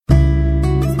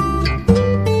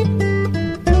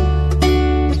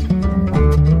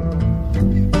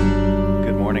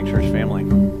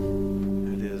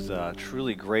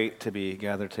great to be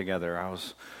gathered together. I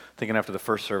was thinking after the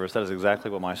first service, that is exactly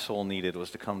what my soul needed,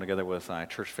 was to come together with my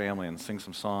church family and sing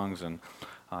some songs and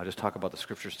just talk about the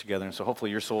scriptures together. And so hopefully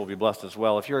your soul will be blessed as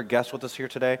well. If you're a guest with us here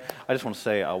today, I just want to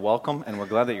say welcome, and we're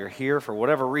glad that you're here for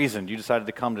whatever reason you decided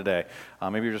to come today.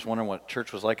 Maybe you're just wondering what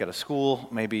church was like at a school.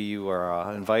 Maybe you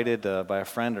are invited by a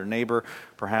friend or neighbor.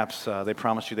 Perhaps they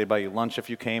promised you they'd buy you lunch if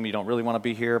you came. You don't really want to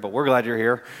be here, but we're glad you're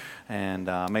here. And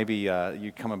maybe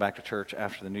you coming back to church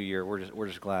after the new year. We're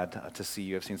just glad to see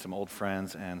you. I've seen some old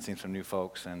friends and seen some new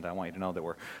folks, and I want you to know that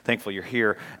we're thankful you're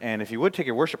here. And if you would take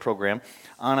your worship program,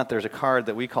 on it there's a card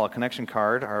that we call a connection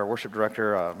card. Our worship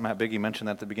director, Matt Biggie, mentioned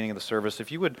that at the beginning of the service.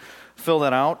 If you would fill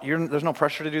that out, there's no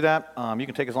pressure to do that. You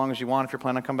can take as long as you want. If you're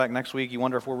planning on coming back next week, you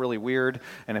wonder if we're really weird,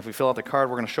 and if we fill out the card,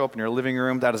 we're going to show up in your living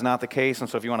room. That is not the case, and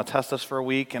so if you want to test us for a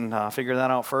week and figure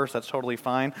that out first, that's totally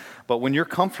fine. But when you're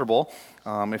comfortable,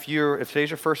 if today's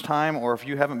your first time, or if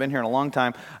you haven't been here in a long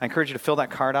time, I encourage you to fill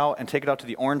that card out and take it out to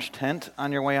the orange tent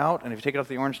on your way out. And if you take it out to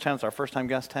the orange tent, it's our first time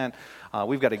guest tent.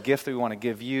 We've got a gift that we want to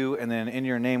give you, and then in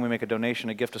your name we make a donation,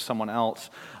 a gift to someone else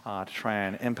to try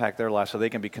and impact their life so they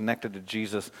can be connected to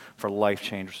Jesus for life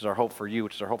change, which is our hope for you,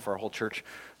 which is our hope for our whole church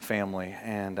family.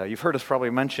 And you've heard us probably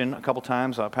mention a couple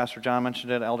times, Pastor John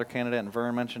mentioned it, Elder Candidate, and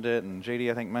Vern mentioned it, and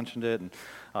JD I think mentioned it, and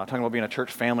talking about being a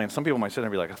church family. And some people might sit there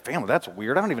and be like, a family, that's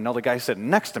weird. I don't even know the guy sitting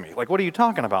next to me. Like, what are you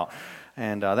talking about?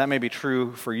 And that may be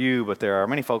true for you, but there are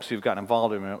many folks who've gotten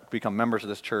involved and become members of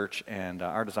this church, and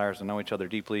our desire is to know each other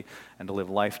deeply and to live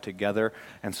life together.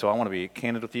 And so I want to be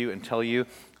candid with you and tell you,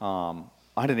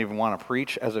 I didn't even want to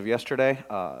preach as of yesterday.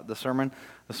 The sermon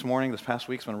this morning, this past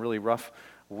week's been a really rough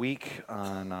week.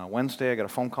 On Wednesday, I got a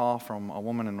phone call from a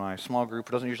woman in my small group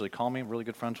who doesn't usually call me. I'm really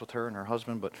good friends with her and her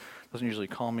husband, but doesn't usually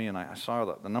call me. And I saw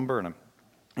the number and I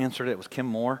answered it. It was Kim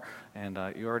Moore, and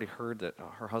you already heard that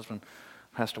her husband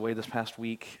passed away this past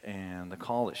week. And the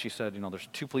call that she said, there's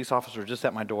 2 police officers just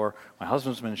at my door. My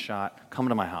husband's been shot. Come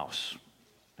to my house.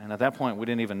 And at that point, we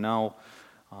didn't even know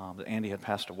that Andy had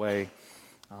passed away.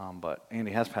 But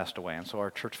Andy has passed away, and so our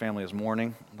church family is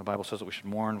mourning. The Bible says that we should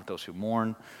mourn with those who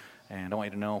mourn. And I want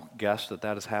you to know, guests,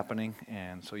 that is happening.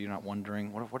 And so you're not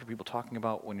wondering, what are people talking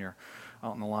about when you're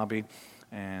out in the lobby?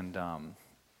 And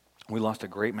we lost a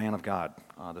great man of God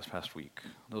this past week.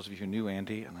 Those of you who knew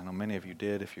Andy, and I know many of you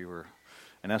did, if you were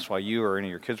in SYU or any of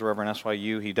your kids were ever in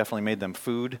SYU, he definitely made them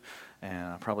food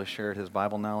and probably shared his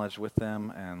Bible knowledge with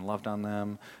them and loved on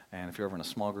them. And if you're ever in a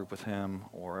small group with him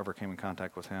or ever came in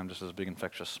contact with him, just his big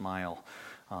infectious smile,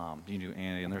 you knew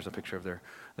Andy. And there's a picture of their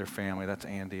family. That's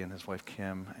Andy and his wife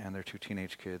Kim and their 2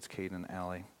 teenage kids, Caden and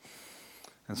Allie.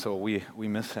 And so we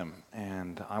miss him.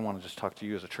 And I want to just talk to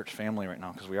you as a church family right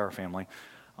now, because we are a family.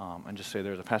 And just say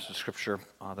there's a passage of scripture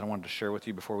that I wanted to share with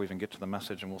you before we even get to the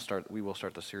message, and we will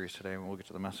start the series today, and we'll get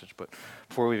to the message. But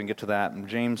before we even get to that, in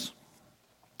James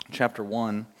chapter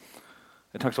 1,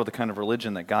 it talks about the kind of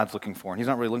religion that God's looking for. And he's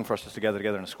not really looking for us to gather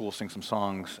together in a school, sing some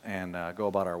songs, and go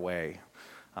about our way.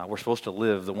 We're supposed to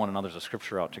live the one another's of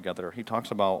scripture out together. He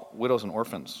talks about widows and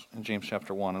orphans in James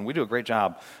chapter 1. And we do a great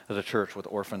job as a church with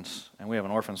orphans. And we have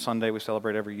an Orphan Sunday we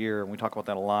celebrate every year, and we talk about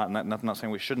that a lot. And I'm not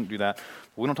saying we shouldn't do that,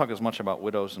 but we don't talk as much about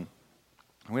widows. And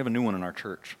we have a new one in our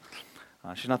church.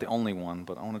 She's not the only one,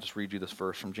 but I want to just read you this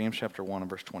verse from James chapter 1 and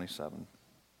verse 27.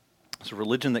 It's a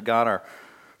religion that God our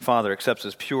Father accepts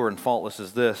as pure and faultless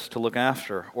as this, to look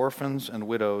after orphans and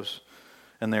widows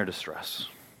in their distress.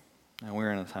 And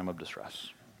we're in a time of distress.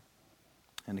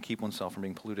 And to keep oneself from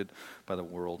being polluted by the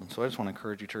world. And so I just want to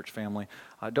encourage you, church family,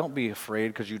 don't be afraid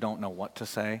because you don't know what to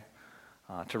say,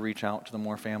 to reach out to the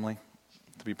Moore family,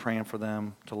 to be praying for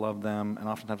them, to love them, and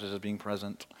oftentimes it's just being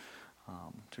present,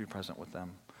 to be present with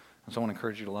them. And so I want to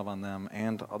encourage you to love on them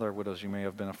and other widows you may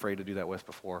have been afraid to do that with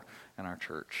before in our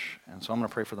church. And so I'm going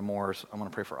to pray for the Moores. I'm going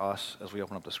to pray for us as we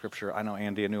open up the scripture. I know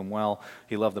Andy. I knew him well.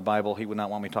 He loved the Bible. He would not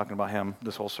want me talking about him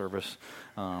this whole service.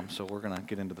 So we're going to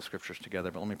get into the scriptures together.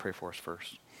 But let me pray for us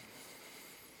first.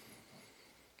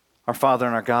 Our Father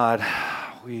and our God,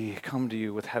 we come to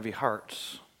you with heavy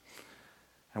hearts.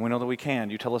 And we know that we can.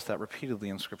 You tell us that repeatedly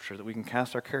in Scripture, that we can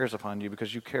cast our cares upon you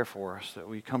because you care for us, that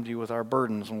we come to you with our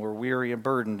burdens when we're weary and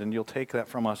burdened, and you'll take that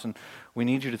from us, and we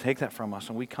need you to take that from us.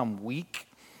 And we come weak,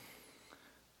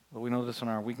 but we know this in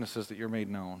our weaknesses that you're made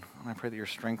known. And I pray that your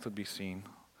strength would be seen,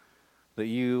 that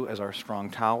you, as our strong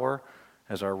tower,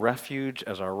 as our refuge,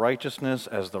 as our righteousness,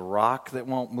 as the rock that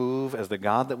won't move, as the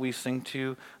God that we sing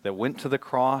to, that went to the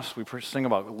cross. We sing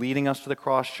about leading us to the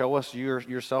cross. Show us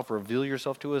yourself, reveal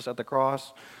yourself to us at the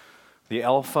cross. The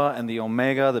Alpha and the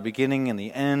Omega, the beginning and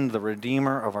the end, the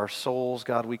Redeemer of our souls.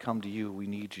 God, we come to you. We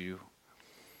need you.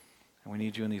 And we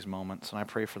need you in these moments. And I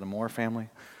pray for the Moore family,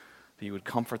 that you would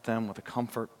comfort them with the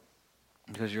comfort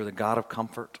because you're the God of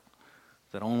comfort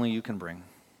that only you can bring.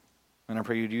 And I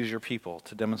pray you'd use your people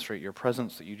to demonstrate your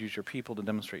presence, that you'd use your people to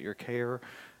demonstrate your care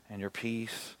and your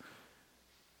peace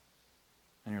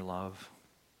and your love.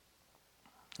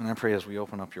 And I pray as we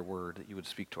open up your word that you would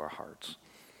speak to our hearts,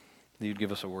 that you'd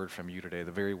give us a word from you today,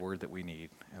 the very word that we need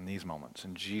in these moments.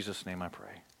 In Jesus' name I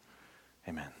pray.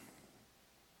 Amen.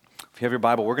 If you have your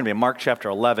Bible, we're going to be in Mark chapter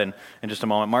 11 in just a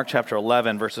moment. Mark chapter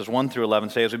 11, verses 1 through 11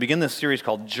 say, as we begin this series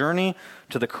called Journey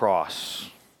to the Cross.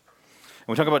 And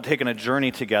we talk about taking a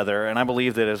journey together, and I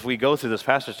believe that as we go through this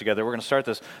passage together, we're going to start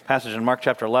this passage in Mark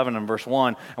chapter 11 and verse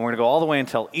 1, and we're going to go all the way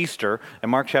until Easter in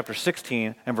Mark chapter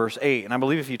 16 and verse 8. And I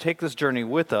believe if you take this journey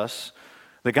with us,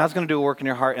 that God's going to do a work in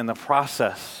your heart in the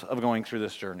process of going through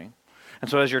this journey. And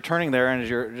so as you're turning there and as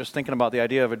you're just thinking about the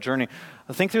idea of a journey,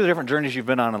 think through the different journeys you've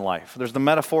been on in life. There's the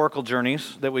metaphorical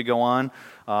journeys that we go on.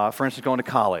 For instance, going to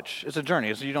college. It's a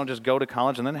journey. So you don't just go to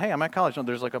college and then, hey, I'm at college. No,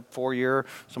 there's like a 4-year,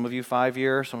 some of you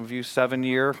 5-year, some of you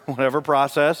 7-year, whatever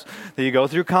process that you go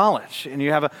through college. And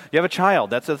you have a child.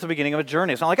 That's the beginning of a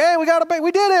journey. It's not like, hey, we got a baby.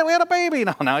 We did it. We had a baby.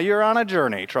 No, now you're on a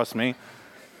journey. Trust me.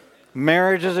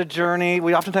 Marriage is a journey.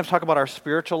 We oftentimes talk about our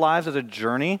spiritual lives as a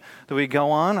journey that we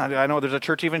go on. I know there's a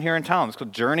church even here in town. It's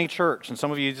called Journey Church. And some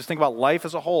of you just think about life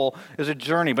as a whole as a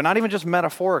journey, but not even just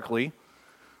metaphorically.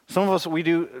 Some of us, we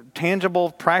do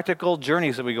tangible, practical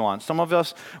journeys that we go on. Some of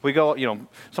us, we go,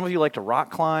 some of you like to rock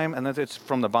climb, and it's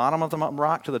from the bottom of the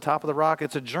rock to the top of the rock.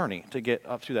 It's a journey to get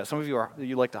up to that. Some of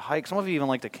you like to hike. Some of you even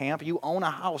like to camp. You own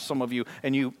a house, some of you,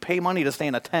 and you pay money to stay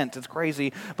in a tent. It's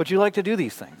crazy, but you like to do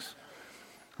these things.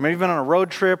 Maybe you've been on a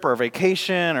road trip or a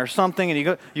vacation or something,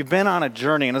 and you've been on a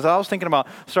journey. And as I was thinking about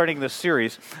starting this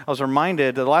series, I was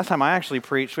reminded that the last time I actually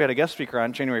preached, we had a guest speaker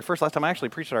on January 1st. Last time I actually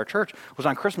preached at our church was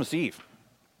on Christmas Eve.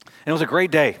 And it was a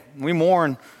great day. We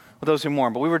mourn with those who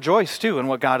mourn, but we rejoice too in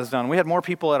what God has done. We had more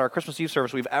people at our Christmas Eve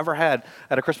service we've ever had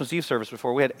at a Christmas Eve service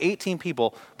before. We had 18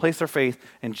 people place their faith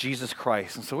in Jesus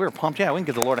Christ. And so we were pumped. Yeah, we can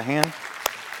give the Lord a hand.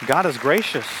 God is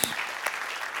gracious.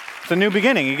 It's a new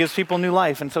beginning. He gives people new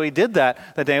life. And so he did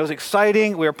that day. It was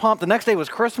exciting. We were pumped. The next day was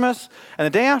Christmas. And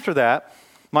the day after that,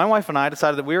 my wife and I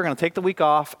decided that we were going to take the week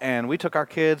off, and we took our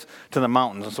kids to the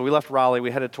mountains. And so we left Raleigh.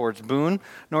 We headed towards Boone,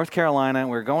 North Carolina, and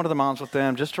we were going to the mountains with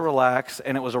them just to relax,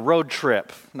 and it was a road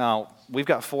trip. Now, we've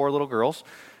got 4 little girls,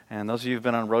 and those of you who've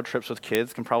been on road trips with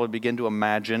kids can probably begin to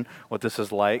imagine what this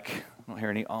is like. I don't hear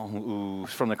any oohs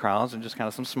from the crowds, and just kind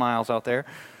of some smiles out there.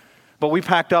 But we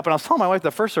packed up, and I was telling my wife the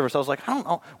first service, I was like, I don't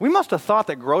know, we must have thought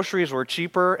that groceries were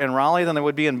cheaper in Raleigh than they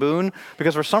would be in Boone,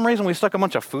 because for some reason we stuck a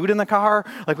bunch of food in the car.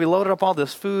 Like, we loaded up all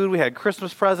this food, we had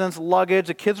Christmas presents, luggage,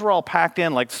 the kids were all packed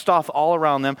in, like stuff all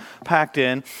around them, packed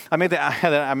in. I made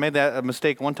that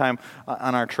mistake one time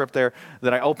on our trip there,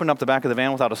 that I opened up the back of the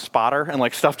van without a spotter, and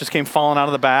like stuff just came falling out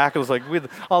of the back. It was like, we had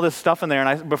all this stuff in there,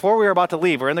 and before we were about to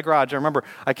leave, we're in the garage, I remember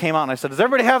I came out and I said, does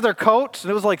everybody have their coats? And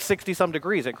it was like 60-some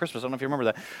degrees at Christmas, I don't know if you remember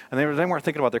that. And they weren't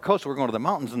thinking about their coats, so we're going to the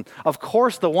mountains. And of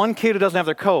course, the one kid who doesn't have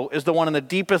their coat is the one in the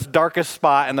deepest, darkest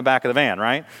spot in the back of the van,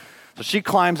 right? So she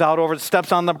climbs out over,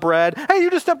 steps on the bread. Hey, you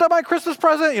just stepped on my Christmas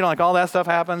present. Like all that stuff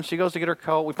happens. She goes to get her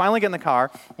coat. We finally get in the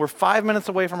car. We're 5 minutes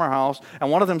away from our house, and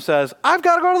one of them says, I've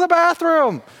got to go to the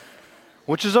bathroom,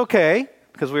 which is okay,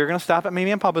 because we were going to stop at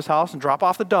Mimi and Papa's house and drop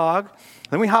off the dog.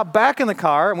 Then we hop back in the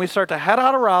car, and we start to head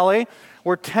out of Raleigh.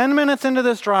 We're 10 minutes into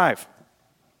this drive,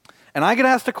 and I get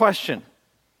asked a question.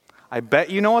 I bet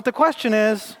you know what the question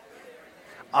is.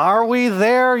 Are we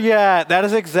there yet? That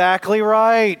is exactly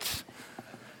right.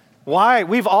 Why?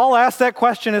 We've all asked that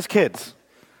question as kids.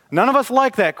 None of us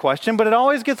like that question, but it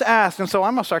always gets asked. And so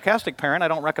I'm a sarcastic parent. I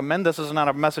don't recommend this. This is not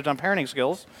a message on parenting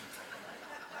skills.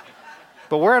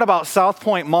 But we're at about South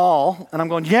Point Mall, and I'm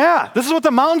going, yeah, this is what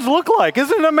the mountains look like.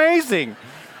 Isn't it amazing?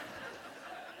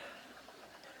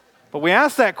 But we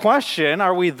ask that question,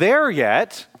 are we there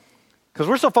yet? Because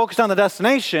we're so focused on the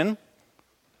destination,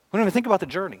 we don't even think about the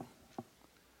journey.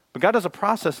 But God does a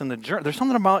process in the journey. There's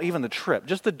something about even the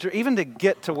trip, even to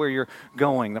get to where you're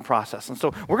going, the process. And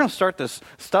so we're going to start this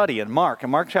study in Mark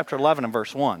chapter 11 and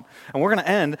verse 1. And we're going to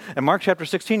end in Mark chapter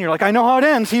 16. You're like, I know how it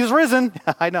ends. He's risen.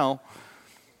 I know.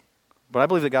 But I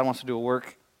believe that God wants to do a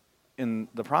work in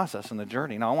the process, in the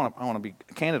journey. Now, I want to be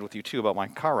candid with you, too, about my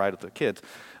car ride with the kids.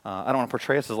 I don't want to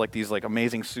portray us as like these like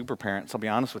amazing super parents. I'll be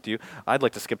honest with you. I'd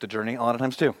like to skip the journey a lot of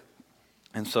times, too.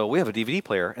 And so we have a DVD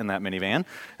player in that minivan,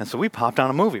 and so we popped on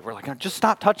a movie. We're like, just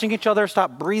stop touching each other,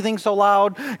 stop breathing so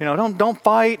loud, don't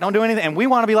fight, don't do anything, and we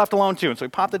want to be left alone too. And so we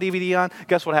pop the DVD on.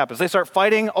 Guess what happens? They start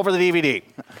fighting over the DVD.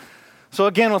 So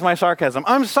again, with my sarcasm,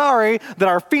 I'm sorry that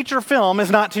our feature film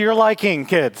is not to your liking,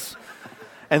 kids.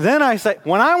 And then I say,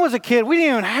 when I was a kid, we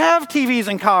didn't even have TVs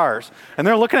in cars. And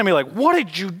they're looking at me like, what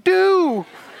did you do?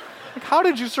 Like, how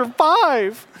did you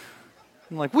survive?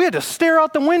 I'm like, we had to stare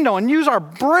out the window and use our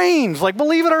brains. Like,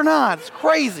 believe it or not, it's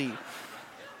crazy.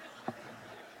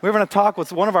 We were having a talk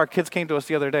with one of our kids came to us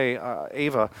the other day,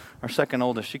 Ava, our second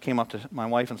oldest. She came up to my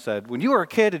wife and said, when you were a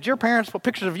kid, did your parents put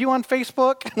pictures of you on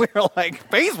Facebook? And we were like,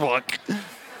 Facebook?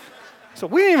 So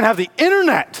we didn't even have the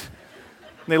internet.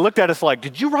 And they looked at us like,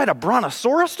 did you ride a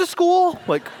brontosaurus to school?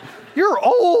 Like, you're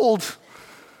old.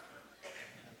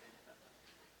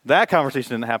 That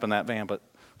conversation didn't happen in that van, but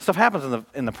stuff happens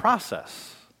in the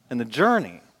process, in the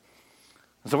journey.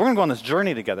 So we're going to go on this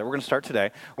journey together. We're going to start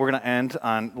today. We're going to end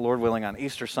on, Lord willing, on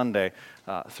Easter Sunday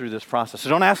through this process. So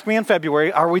don't ask me in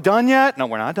February, are we done yet? No,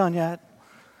 we're not done yet.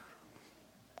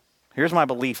 Here's my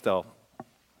belief, though.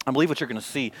 I believe what you're going to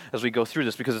see as we go through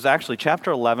this, because it's actually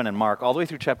chapter 11 in Mark, all the way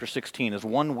through chapter 16 is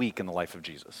 1 week in the life of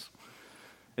Jesus.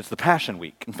 It's the Passion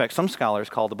Week. In fact, some scholars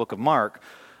call the book of Mark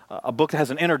a book that has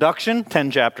an introduction,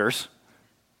 10 chapters,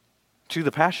 to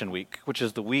the Passion Week, which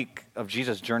is the week of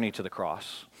Jesus' journey to the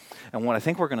cross. And what I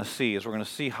think we're going to see is we're going to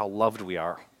see how loved we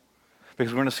are.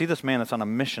 Because we're going to see this man that's on a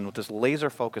mission with this laser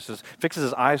focus, fixes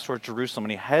his eyes towards Jerusalem,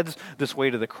 and he heads this way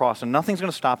to the cross. And nothing's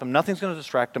going to stop him, nothing's going to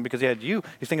distract him, because he had you.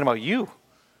 He's thinking about you.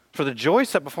 For the joy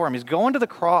set before him, he's going to the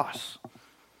cross.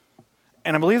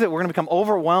 And I believe that we're going to become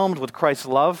overwhelmed with Christ's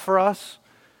love for us.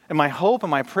 And my hope and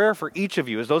my prayer for each of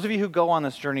you is those of you who go on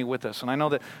this journey with us, and I know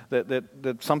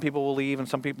that some people will leave and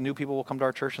some people, new people will come to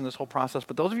our church in this whole process,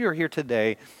 but those of you who are here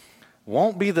today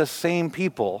won't be the same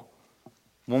people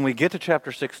when we get to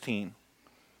chapter 16.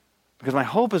 Because my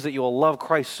hope is that you will love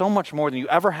Christ so much more than you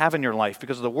ever have in your life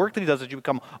because of the work that he does, that you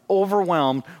become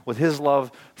overwhelmed with his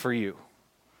love for you.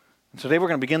 And today we're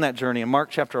going to begin that journey in Mark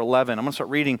chapter 11. I'm going to start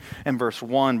reading in verse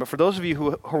 1. But for those of you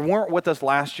who weren't with us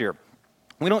last year,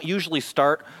 we don't usually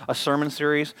start a sermon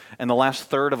series in the last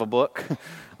third of a book.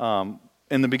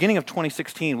 In the beginning of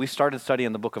 2016, we started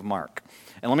studying the book of Mark.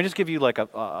 And let me just give you like a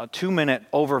 2-minute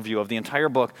overview of the entire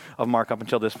book of Mark up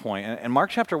until this point. In Mark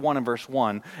chapter 1 and verse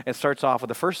 1, it starts off with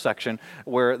the first section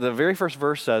where the very first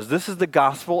verse says, this is the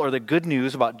gospel or the good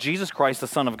news about Jesus Christ, the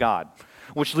Son of God,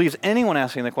 which leaves anyone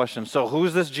asking the question, so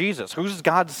who's this Jesus? Who's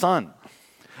God's Son?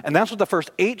 And that's what the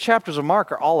first 8 chapters of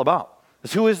Mark are all about.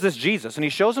 Is who is this Jesus? And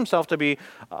he shows himself to be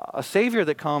a Savior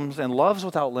that comes and loves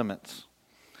without limits.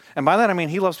 And by that I mean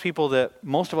he loves people that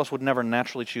most of us would never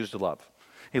naturally choose to love.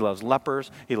 He loves lepers,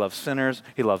 he loves sinners,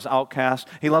 he loves outcasts,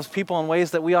 he loves people in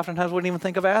ways that we oftentimes wouldn't even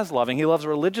think of as loving. He loves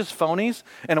religious phonies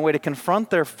in a way to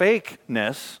confront their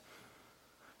fakeness,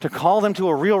 to call them to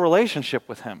a real relationship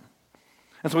with him.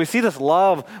 And so we see this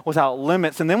love without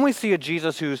limits, and then we see a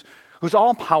Jesus who's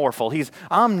all-powerful, he's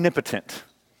omnipotent.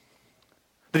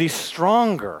 That he's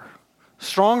stronger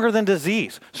than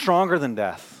disease, stronger than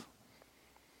death,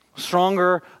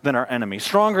 stronger than our enemy,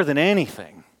 stronger than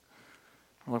anything.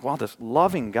 I'm like, wow, this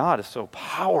loving God is so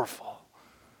powerful.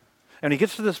 And he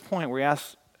gets to this point where he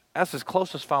asks his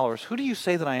closest followers, who do you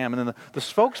say that I am? And then the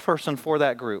spokesperson for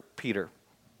that group, Peter,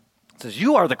 says,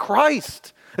 you are the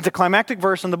Christ. It's a climactic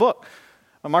verse in the book.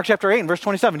 Mark chapter 8 and verse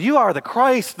 27, you are the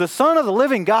Christ, the Son of the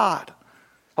living God.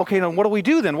 Okay, now what do we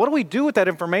do then? What do we do with that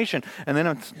information? And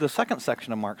then the second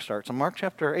section of Mark starts. In Mark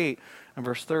chapter 8 and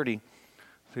verse 30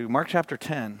 through Mark chapter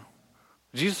 10,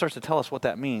 Jesus starts to tell us what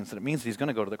that means. That it means that he's going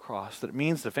to go to the cross. That it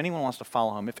means that if anyone wants to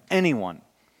follow him, if anyone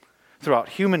throughout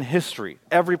human history,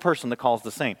 every person that calls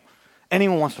the same,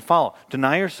 anyone wants to follow,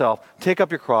 deny yourself, take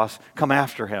up your cross, come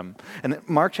after him. And then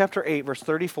Mark chapter 8 verse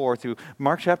 34 through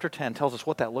Mark chapter 10 tells us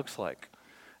what that looks like.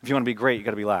 If you want to be great, you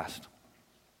got to be last.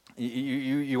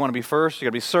 You want to be first, you got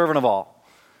to be servant of all.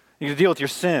 You got to deal with your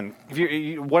sin.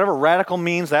 Whatever radical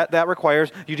means that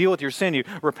requires, you deal with your sin. You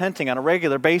repenting on a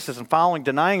regular basis and following,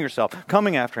 denying yourself,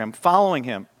 coming after him, following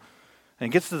him. And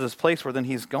it gets to this place where then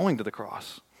he's going to the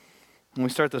cross. And we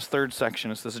start this third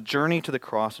section. It's this journey to the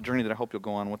cross, a journey that I hope you'll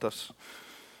go on with us.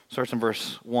 It starts in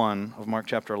verse 1 of Mark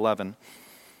chapter 11.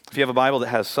 If you have a Bible that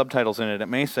has subtitles in it, it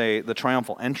may say the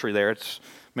triumphal entry there.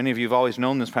 Many of you have always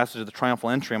known this passage of the triumphal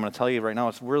entry. I'm going to tell you right now,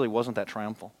 it really wasn't that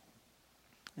triumphal.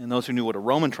 And those who knew what a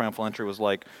Roman triumphal entry was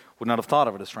like would not have thought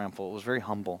of it as triumphal. It was very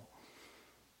humble.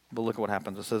 But look at what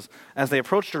happens. It says, as they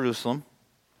approached Jerusalem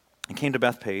and came to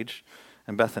Bethphage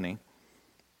and Bethany,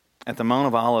 at the Mount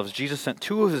of Olives, Jesus sent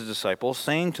 2 of his disciples,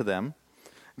 saying to them,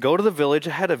 go to the village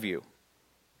ahead of you.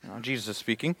 Now, Jesus is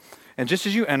speaking. And just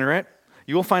as you enter it,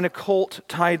 you will find a colt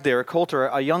tied there, a colt or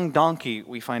a young donkey,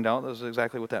 we find out. That's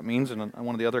exactly what that means in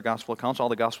one of the other gospel accounts. All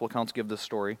the gospel accounts give this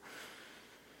story,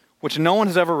 which no one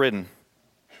has ever ridden.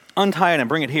 Untie it and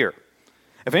bring it here.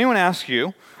 If anyone asks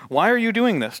you, why are you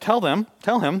doing this? Tell him,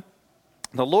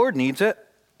 the Lord needs it,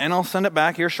 and I'll send it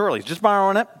back here shortly. Just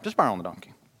borrowing the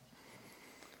donkey.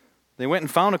 They went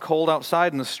and found a colt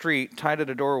outside in the street, tied at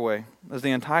a doorway. As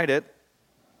they untied it,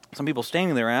 some people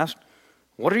standing there asked,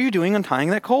 "What are you doing untying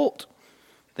that colt?"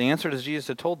 They answered as Jesus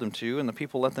had told them to, and the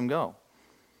people let them go.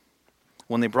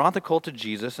 When they brought the colt to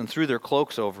Jesus and threw their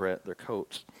cloaks over it, their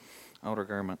coats, outer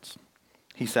garments,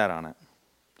 he sat on it.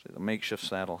 So the makeshift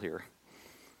saddle here.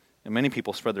 And many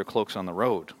people spread their cloaks on the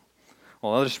road,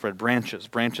 while others spread branches,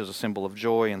 a symbol of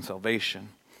joy and salvation,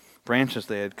 branches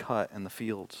they had cut in the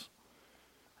fields.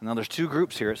 And now there's two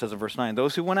groups here, it says in verse 9.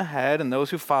 Those who went ahead and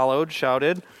those who followed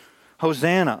shouted,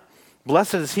 "Hosanna!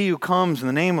 Blessed is he who comes in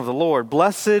the name of the Lord.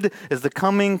 Blessed is the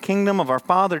coming kingdom of our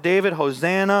father David.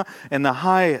 Hosanna in the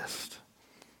highest."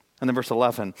 And then verse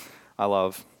 11, I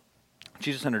love.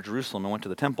 Jesus entered Jerusalem and went to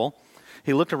the temple.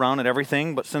 He looked around at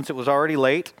everything, but since it was already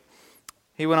late,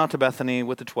 he went out to Bethany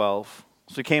with the 12.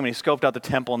 So he came and he scoped out the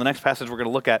temple. And the next passage we're going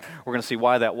to look at, we're going to see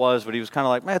why that was. But he was kind of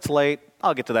like, it's late.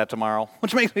 I'll get to that tomorrow.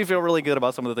 Which makes me feel really good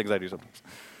about some of the things I do sometimes.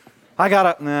 I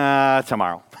got to,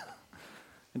 tomorrow.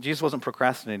 And Jesus wasn't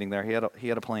procrastinating there. He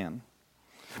had a plan.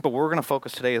 But where we're going to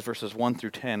focus today is verses 1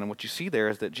 through 10. And what you see there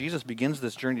is that Jesus begins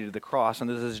this journey to the cross. And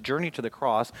this journey to the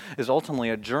cross is ultimately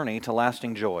a journey to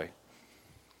lasting joy.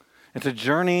 It's a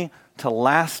journey to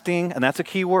lasting, and that's a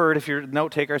key word if you're a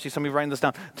note taker. I see some of you writing this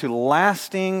down. To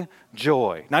lasting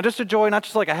joy. Not just a joy, not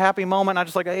just like a happy moment, not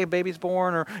just like, hey, baby's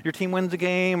born, or your team wins a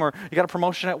game, or you got a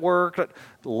promotion at work. But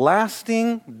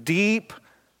lasting, deep,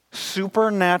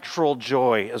 supernatural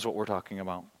joy is what we're talking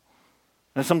about.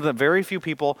 And it's something that very few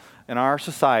people in our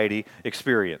society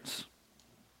experience.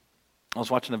 I was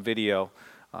watching a video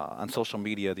on social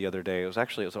media the other day. It was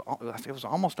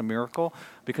almost a miracle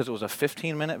because it was a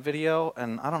 15-minute video,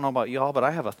 and I don't know about y'all, but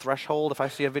I have a threshold if I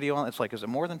see a video on it. It's like, is it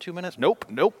more than 2 minutes? Nope.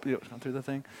 It's not through the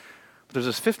thing. But there's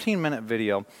this 15-minute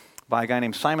video by a guy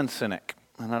named Simon Sinek.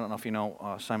 And I don't know if you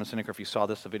know Simon Sinek or if you saw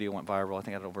this. The video went viral. I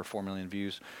think it had over 4 million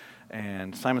views.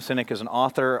 And Simon Sinek is an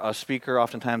author, a speaker,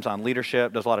 oftentimes on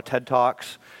leadership, does a lot of TED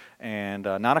Talks, and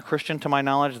not a Christian to my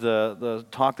knowledge. The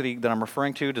talk that I'm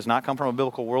referring to does not come from a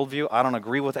biblical worldview. I don't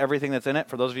agree with everything that's in it,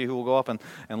 for those of you who will go up and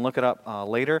look it up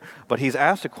later. But he's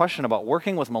asked a question about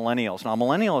working with millennials. Now, a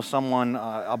millennial is someone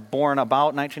born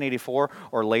about 1984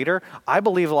 or later. I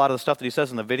believe a lot of the stuff that he says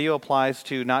in the video applies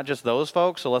to not just those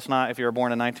folks. So let's not, if you were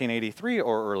born in 1983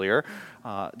 or earlier,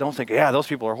 don't think, those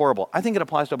people are horrible. I think it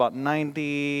applies to about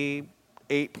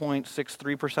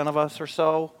 98.63% of us or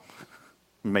so.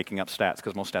 I'm making up stats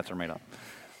because most stats are made up.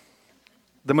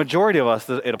 The majority of us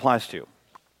it applies to.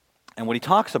 And what he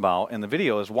talks about in the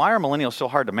video is, why are millennials so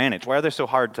hard to manage? Why are they so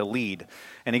hard to lead?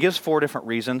 And he gives 4 different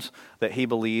reasons that he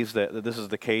believes that this is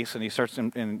the case. And he starts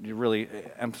in really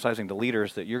emphasizing to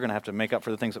leaders that you're going to have to make up for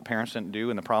the things that parents didn't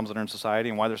do and the problems that are in society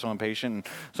and why they're so impatient and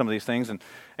some of these things. And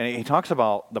he talks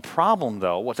about the problem,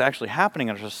 though, what's actually happening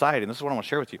in our society, and this is what I want to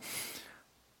share with you,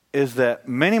 is that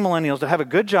many millennials that have a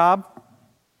good job,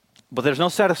 but there's no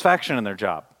satisfaction in their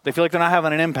job. They feel like they're not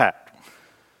having an impact.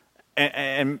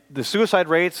 And the suicide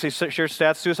rates, he shares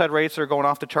stats, suicide rates are going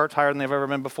off the charts higher than they've ever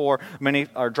been before. Many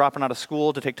are dropping out of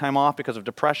school to take time off because of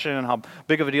depression and how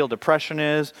big of a deal depression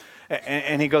is.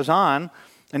 And he goes on,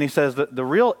 and he says that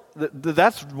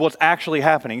that's what's actually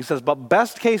happening. He says, but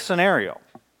best case scenario,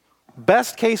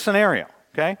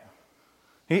 okay?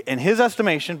 In his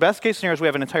estimation, best case scenario is we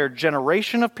have an entire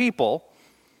generation of people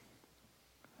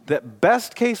that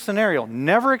best case scenario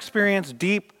never experience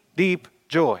deep, deep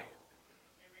joy.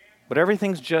 But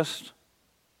everything's just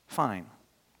fine.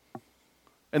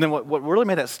 And then what really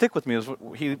made that stick with me is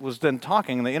he was then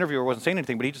talking, and the interviewer wasn't saying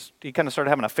anything, but he kind of started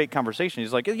having a fake conversation.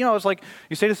 He's like, it's like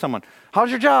you say to someone, how's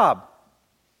your job?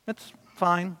 It's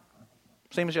fine.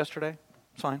 Same as yesterday.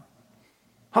 It's fine.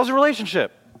 How's the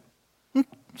relationship?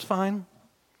 It's fine.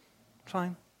 It's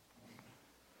fine.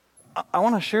 I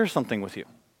want to share something with you.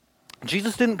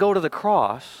 Jesus didn't go to the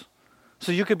cross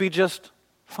so you could be just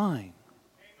fine.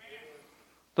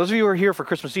 Those of you who are here for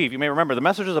Christmas Eve, you may remember the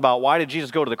message is about why did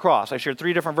Jesus go to the cross. I shared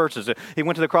 3 different verses. He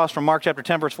went to the cross from Mark chapter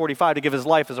 10, verse 45, to give his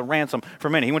life as a ransom for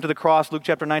many. He went to the cross, Luke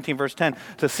chapter 19, verse 10,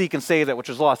 to seek and save that which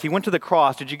was lost. He went to the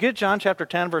cross. Did you get John chapter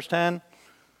 10, verse 10?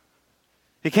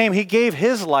 He gave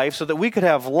his life so that we could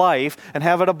have life and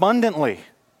have it abundantly.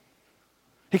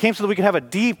 He came so that we could have a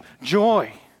deep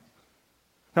joy.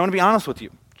 Now, I want to be honest with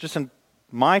you, just in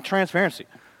my transparency.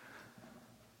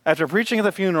 After preaching at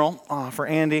the funeral for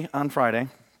Andy on Friday,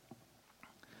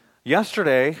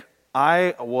 yesterday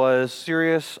I was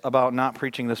serious about not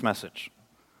preaching this message.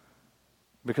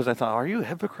 Because I thought, are you a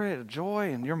hypocrite?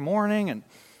 Joy, and you're mourning, and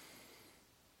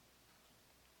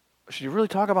should you really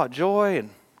talk about joy?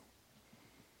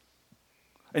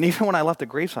 And even when I left the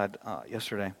graveside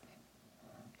yesterday,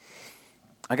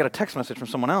 I got a text message from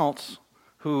someone else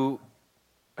who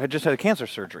had just had a cancer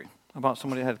surgery, about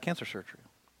somebody that had cancer surgery.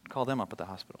 Call them up at the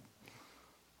hospital.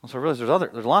 And so I realized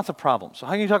there's lots of problems. So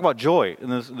how can you talk about joy?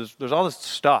 And there's all this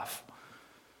stuff.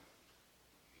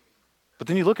 But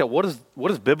then you look at what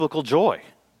is biblical joy?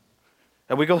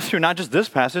 And we go through not just this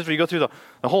passage, but you go through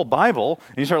the whole Bible,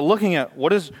 and you start looking at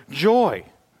what is joy.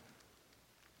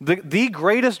 The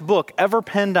greatest book ever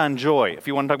penned on joy, if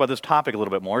you want to talk about this topic a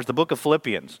little bit more, is the book of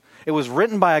Philippians. It was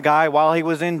written by a guy while he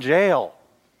was in jail.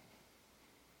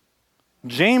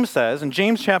 James says, in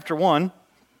James chapter 1,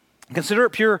 consider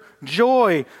it pure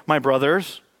joy, my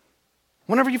brothers,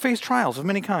 whenever you face trials of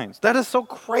many kinds. That is so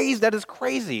crazy. That is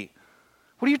crazy.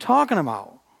 What are you talking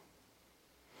about?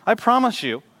 I promise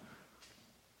you,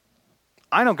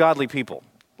 I know godly people,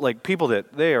 like people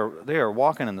that they are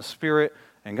walking in the Spirit,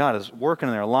 and God is working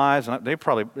in their lives, and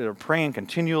they're praying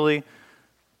continually.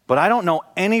 But I don't know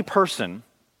any person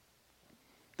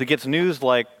that gets news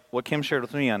like what Kim shared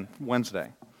with me on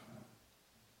Wednesday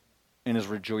and is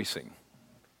rejoicing.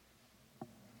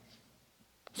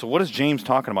 So what is James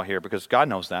talking about here? Because God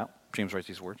knows that. James writes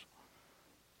these words.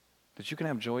 That you can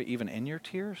have joy even in your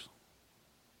tears.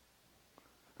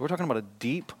 We're talking about a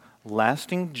deep,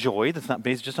 lasting joy that's not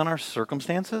based just on our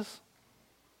circumstances.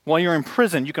 While you're in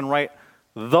prison, you can write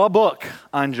the book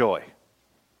on joy.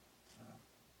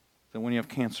 Then when you have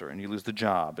cancer and you lose the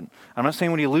job, and I'm not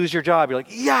saying when you lose your job, you're like,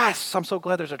 yes, I'm so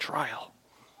glad there's a trial.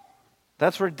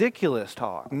 That's ridiculous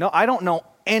talk. No, I don't know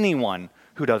anyone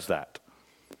who does that.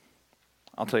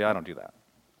 I'll tell you, I don't do that.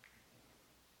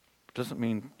 It doesn't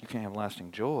mean you can't have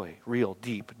lasting joy, real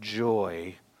deep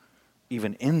joy,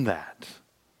 even in that.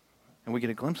 And we get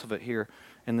a glimpse of it here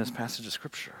in this passage of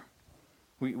Scripture.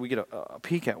 We get a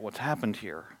peek at what's happened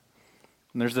here.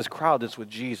 And there's this crowd that's with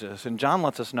Jesus. And John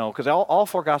lets us know, because all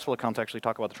four gospel accounts actually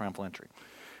talk about the triumphal entry.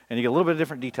 And you get a little bit of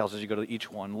different details as you go to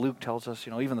each one. Luke tells us,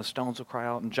 even the stones will cry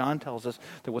out. And John tells us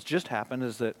that what's just happened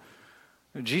is that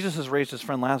Jesus has raised his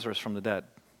friend Lazarus from the dead.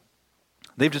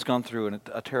 They've just gone through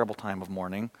a terrible time of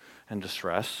mourning and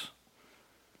distress.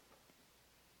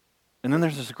 And then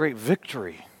there's this great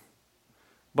victory.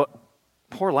 But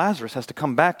poor Lazarus has to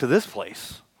come back to this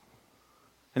place.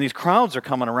 And these crowds are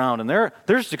coming around, and they're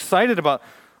just excited about,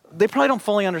 they probably don't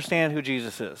fully understand who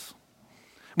Jesus is.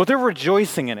 But they're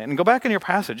rejoicing in it. And go back in your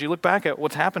passage, you look back at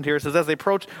what's happened here. It says as they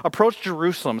approach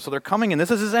Jerusalem, so they're coming in.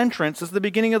 This is his entrance. This is the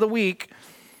beginning of the week.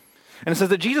 And it says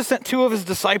that Jesus sent two of his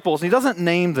disciples, and he doesn't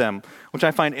name them, which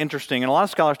I find interesting. And a lot of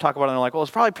scholars talk about it, and they're like, well,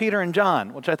 it's probably Peter and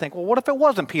John, which I think, well, what if it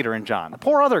wasn't Peter and John? The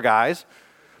poor other guys.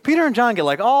 Peter and John get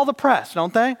like all the press,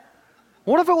 don't they?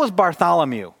 What if it was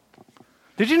Bartholomew?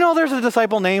 Did you know there's a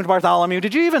disciple named Bartholomew?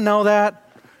 Did you even know that?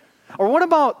 Or what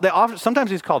about, sometimes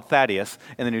he's called Thaddeus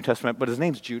in the New Testament, but his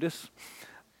name's Judas,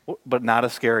 but not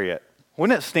Iscariot.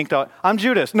 Wouldn't it stink out? I'm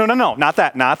Judas. No, not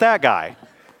that guy.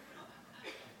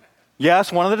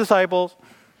 Yes, one of the disciples.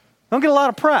 Don't get a lot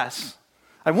of press.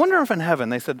 I wonder if in heaven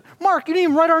they said, Mark, you didn't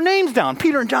even write our names down.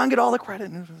 Peter and John get all the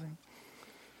credit.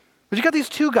 But you got these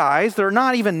two guys that are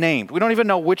not even named. We don't even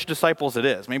know which disciples it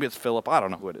is. Maybe it's Philip. I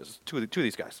don't know who it is. Two of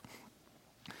these guys.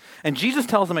 And Jesus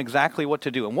tells them exactly what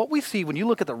to do. And what we see when you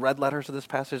look at the red letters of this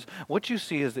passage, what you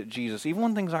see is that Jesus, even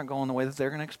when things aren't going the way that they're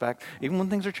going to expect, even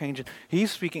when things are changing, he's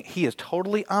speaking. He is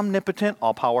totally omnipotent,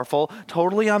 all-powerful,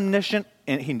 totally omniscient,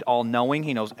 and all-knowing.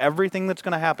 He knows everything that's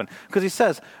going to happen. Because he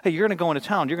says, hey, you're going to go into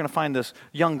town. You're going to find this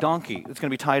young donkey that's going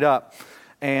to be tied up.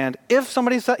 And if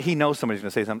somebody says, he knows somebody's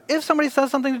going to say something. If somebody says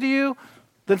something to you,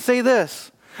 then say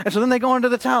this. And so then they go into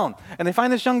the town, and they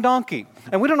find this young donkey.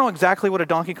 And we don't know exactly what a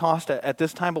donkey cost at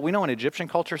this time, but we know in Egyptian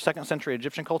culture, 2nd century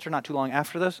Egyptian culture, not too long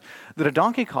after this, that a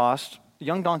donkey cost, a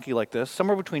young donkey like this,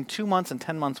 somewhere between 2 months and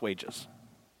 10 months' wages.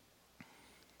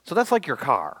 So that's like your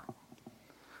car.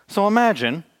 So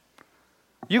imagine,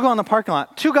 you go in the parking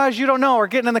lot, two guys you don't know are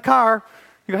getting in the car.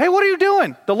 You go, hey, what are you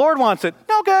doing? The Lord wants it.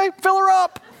 Okay, fill her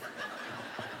up.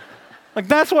 Like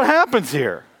that's what happens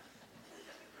here.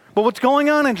 But what's going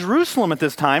on in Jerusalem at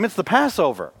this time, it's the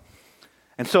Passover.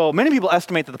 And so many people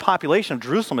estimate that the population of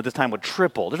Jerusalem at this time would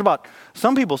triple. There's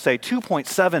some people say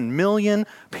 2.7 million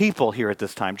people here at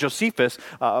this time. Josephus,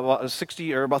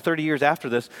 about 30 years after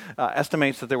this,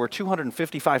 estimates that there were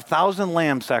 255,000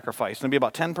 lambs sacrificed. And it'd be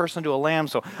about 10 person to a lamb.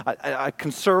 So a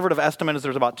conservative estimate is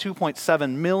there's about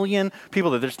 2.7 million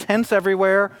people. There's tents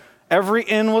everywhere. Every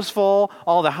inn was full.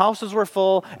 All the houses were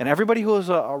full. And everybody who was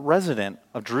a resident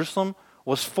of Jerusalem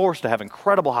was forced to have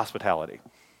incredible hospitality.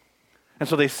 And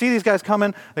so they see these guys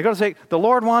coming. They go to say, the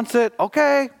Lord wants it.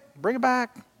 Okay, bring it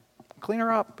back. Clean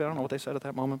her up. I don't know what they said at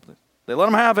that moment. But they let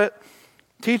them have it.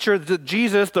 Teacher,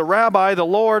 Jesus, the rabbi, the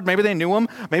Lord, maybe they knew him.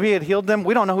 Maybe he had healed them.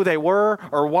 We don't know who they were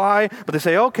or why. But they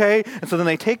say, okay. And so then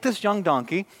they take this young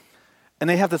donkey. and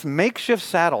they have this makeshift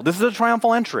saddle. This is a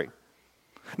triumphal entry.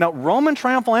 Now, Roman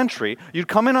triumphal entry, you'd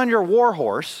come in on your war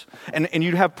horse, and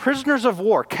you'd have prisoners of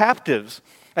war, captives,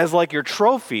 as like your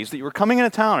trophies that you were coming into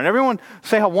town, and everyone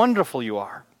say how wonderful you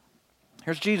are.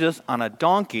 Here's Jesus on a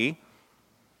donkey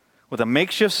with a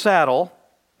makeshift saddle,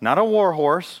 not a war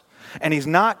horse, and he's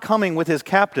not coming with his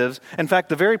captives. In fact,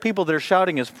 the very people that are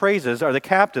shouting his praises are the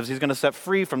captives he's going to set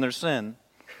free from their sin.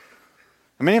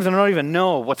 And many of them don't even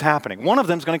know what's happening. One of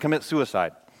them is going to commit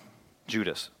suicide,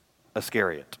 Judas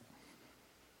Iscariot.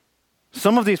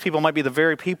 Some of these people might be the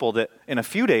very people that in a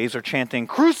few days are chanting,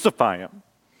 "Crucify him."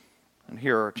 And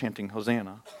here are chanting,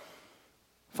 "Hosanna."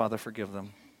 Father, forgive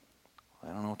them.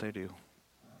 I don't know what they do.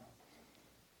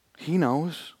 He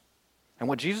knows. And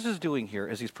what Jesus is doing here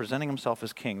is he's presenting himself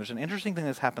as king. There's an interesting thing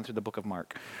that's happened through the book of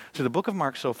Mark. Through the book of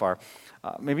Mark so far,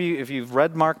 maybe if you've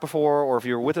read Mark before or if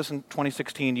you were with us in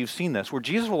 2016, you've seen this, where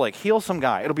Jesus will like heal some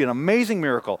guy. It'll be an amazing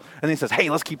miracle. And then he says, "Hey,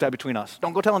 let's keep that between us.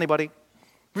 Don't go tell anybody."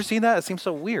 Ever seen that? It seems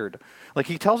so weird. Like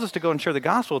he tells us to go and share the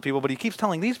gospel with people, but he keeps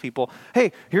telling these people,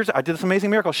 "Hey, I did this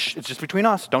amazing miracle. Shh, it's just between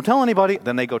us. Don't tell anybody."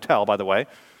 Then they go tell, by the way.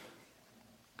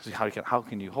 Because how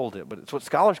can you hold it? But it's what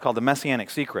scholars call the messianic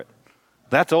secret.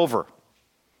 That's over.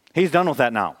 He's done with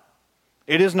that now.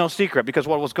 It is no secret, because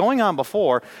what was going on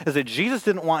before is that Jesus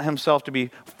didn't want himself to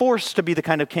be forced to be the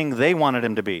kind of king they wanted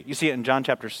him to be. You see it in John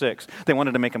chapter 6. They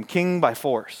wanted to make him king by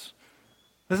force.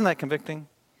 Isn't that convicting?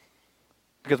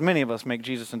 Because many of us make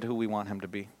Jesus into who we want him to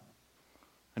be.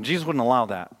 And Jesus wouldn't allow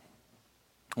that.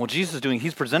 What Jesus is doing,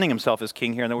 he's presenting himself as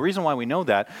king here. And the reason why we know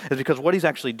that is because what he's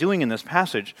actually doing in this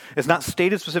passage is not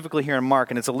stated specifically here in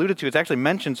Mark, and it's alluded to, it's actually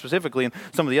mentioned specifically in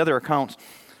some of the other accounts.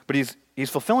 But he's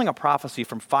fulfilling a prophecy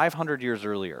from 500 years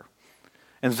earlier.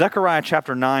 In Zechariah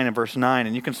chapter 9 and verse 9,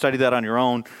 and you can study that on your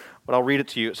own, but I'll read it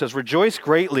to you. It says, "Rejoice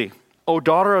greatly, O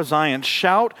daughter of Zion.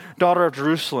 Shout, daughter of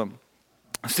Jerusalem.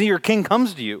 See, your king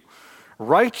comes to you,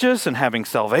 righteous and having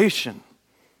salvation,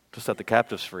 to set the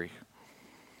captives free.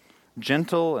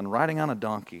 Gentle and riding on a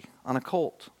donkey, on a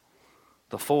colt,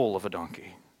 the foal of a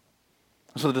donkey."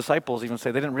 So the disciples even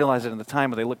say they didn't realize it in the time,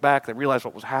 but they look back, they realize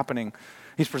what was happening.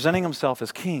 He's presenting himself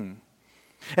as king.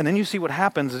 And then you see what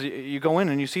happens is you go in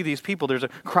and you see these people. There's a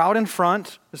crowd in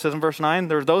front. It says in verse 9,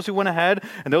 there were those who went ahead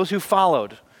and those who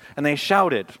followed, and they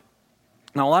shouted.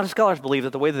 Now, a lot of scholars believe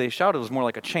that the way that they shouted was more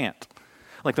like a chant.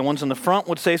 Like the ones in the front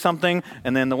would say something,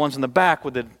 and then the ones in the back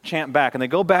would chant back. And they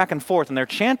go back and forth, and they're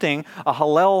chanting a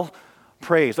Hallel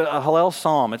praise, a Hallel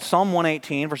psalm. It's Psalm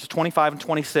 118, verses 25 and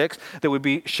 26, that would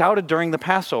be shouted during the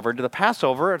Passover. To the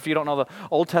Passover, if you don't know the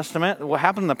Old Testament, what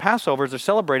happened in the Passover is they're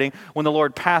celebrating when the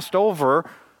Lord passed over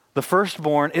the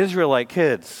firstborn Israelite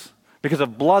kids because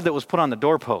of blood that was put on the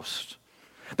doorpost.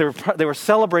 They were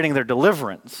celebrating their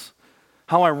deliverance.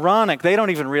 How ironic, they don't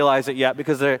even realize it yet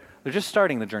because they're just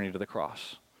starting the journey to the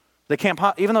cross. They can't,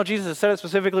 even though Jesus has said it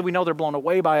specifically, we know they're blown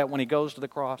away by it when he goes to the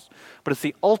cross. But it's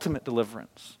the ultimate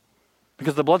deliverance.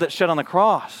 Because the blood that's shed on the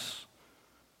cross,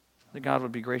 that God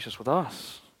would be gracious with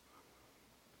us.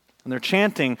 And they're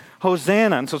chanting,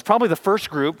 "Hosanna." And so it's probably the first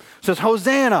group says,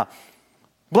 "Hosanna.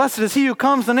 Blessed is he who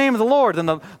comes in the name of the Lord." Then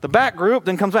the back group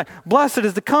then comes back, "Blessed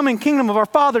is the coming kingdom of our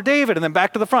father David." And then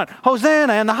back to the front,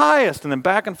 "Hosanna in the highest." And then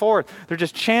back and forth. They're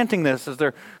just chanting this as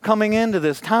they're coming into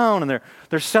this town, and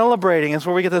they're celebrating. It's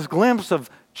where we get this glimpse of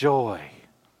joy.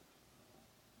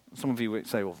 Some of you would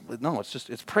say, "Well, no,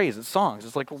 it's praise, it's songs."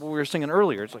 It's like what we were singing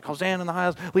earlier. It's like, "Hosanna in the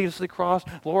highest, lead us to the cross.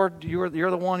 Lord, you're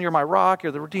the one, you're my rock,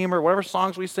 you're the Redeemer," whatever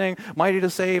songs we sing, "Mighty to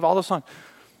save," all those songs.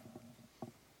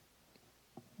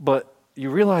 But you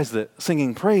realize that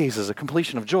singing praise is a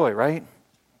completion of joy, right?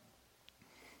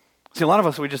 See, a lot of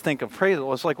us, we just think of praise,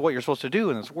 well, it's like what you're supposed to do,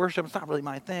 and it's worship, it's not really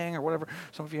my thing, or whatever.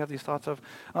 Some of you have these thoughts of.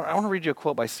 I want to read you a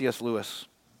quote by C.S. Lewis.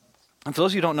 And for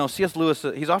those of you who don't know, C.S. Lewis,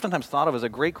 he's oftentimes thought of as a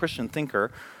great Christian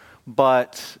thinker,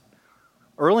 but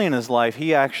early in his life,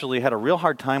 he actually had a real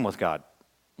hard time with God.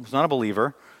 He was not a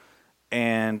believer,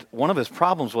 and one of his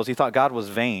problems was he thought God was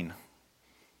vain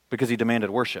because he demanded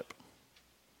worship.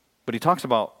 But he talks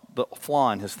about the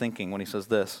flaw in his thinking when he says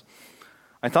this.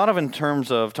 "I thought of it in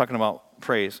terms of," talking about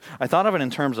praise, "I thought of it in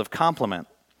terms of compliment,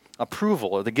 approval,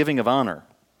 or the giving of honor.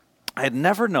 I had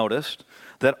never noticed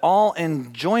that all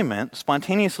enjoyment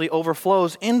spontaneously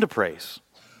overflows into praise."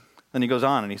 Then he goes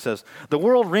on and he says, "The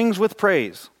world rings with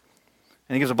praise."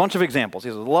 And he gives a bunch of examples. He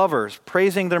says, lovers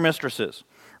praising their mistresses,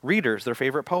 readers their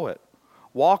favorite poet,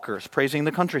 walkers praising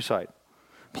the countryside,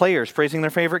 players praising their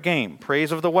favorite game,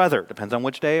 praise of the weather, depends on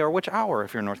which day or which hour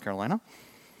if you're in North Carolina,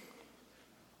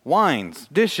 wines,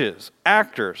 dishes,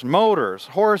 actors, motors,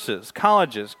 horses,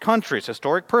 colleges, countries,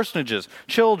 historic personages,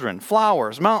 children,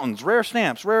 flowers, mountains, rare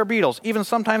stamps, rare beetles, even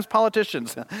sometimes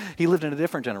politicians. He lived in a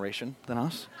different generation than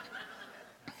us.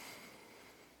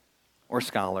 or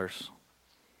scholars.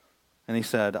 And he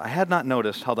said, I had not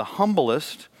noticed how the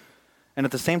humblest and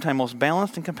at the same time most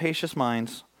balanced and capacious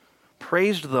minds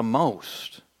praised the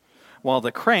most, while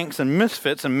the cranks and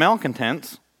misfits and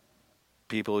malcontents,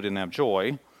 people who didn't have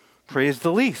joy, praised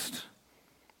the least.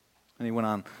 And he went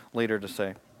on later to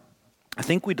say, I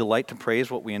think we delight to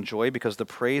praise what we enjoy because the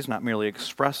praise not merely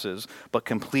expresses, but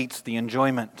completes the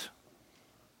enjoyment.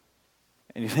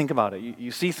 And you think about it, you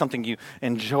see something you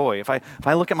enjoy. If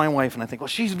I look at my wife and I think, well,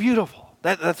 she's beautiful,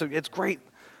 it's great.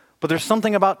 But there's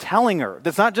something about telling her.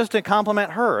 That's not just to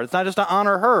compliment her. It's not just to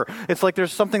honor her. It's like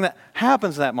there's something that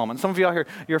happens in that moment. Some of you out here,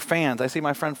 you're fans. I see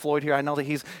my friend Floyd here. I know that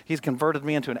he's converted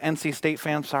me into an NC State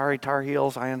fan. Sorry, Tar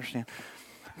Heels, I understand.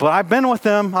 But I've been with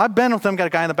them. Got a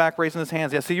guy in the back raising his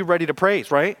hands. Yeah, see, you're ready to praise,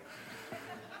 right?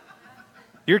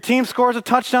 Your team scores a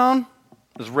touchdown,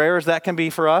 as rare as that can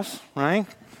be for us, right?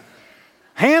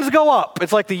 Hands go up.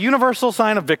 It's like the universal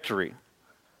sign of victory.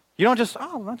 You don't just,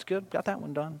 oh, that's good. Got that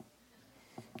one done.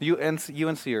 You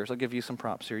NCers, I'll give you some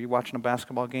props here. You watching a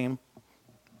basketball game?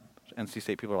 NC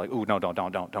State people are like, ooh, no, don't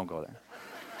go there.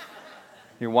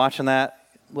 You're watching that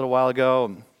a little while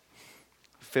ago,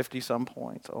 50-some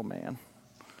points. Oh, man.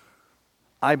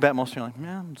 I bet most of you are like,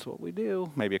 yeah, that's what we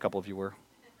do. Maybe a couple of you were.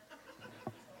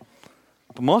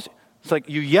 But it's like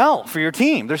you yell for your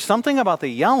team. There's something about the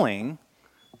yelling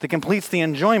that completes the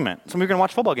enjoyment. Some of you are going to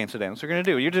watch football games today. That's what you're going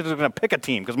to do. You're just going to pick a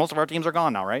team because most of our teams are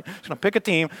gone now, right? Just going to pick a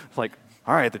team. It's like,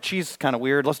 all right, the Chiefs is kind of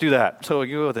weird. Let's do that. So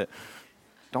you go with it.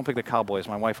 Don't pick the Cowboys.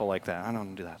 My wife will like that. I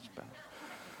don't do that.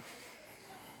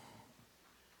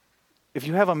 If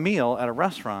you have a meal at a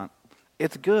restaurant,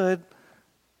 it's good,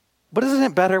 but isn't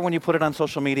it better when you put it on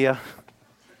social media?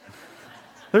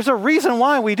 There's a reason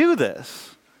why we do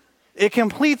this. It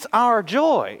completes our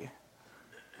joy.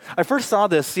 I first saw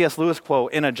this C.S. Lewis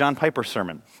quote in a John Piper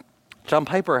sermon. John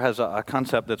Piper has a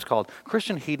concept that's called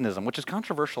Christian hedonism, which is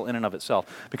controversial in and of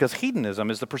itself because hedonism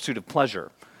is the pursuit of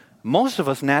pleasure. Most of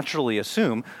us naturally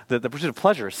assume that the pursuit of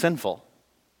pleasure is sinful.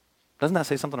 Doesn't that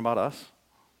say something about us?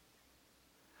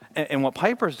 And what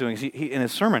Piper's doing is he in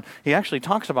his sermon, he actually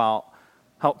talks about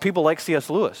how people like C.S.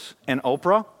 Lewis and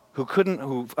Oprah,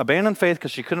 who abandoned faith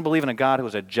because she couldn't believe in a God who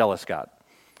was a jealous God.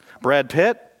 Brad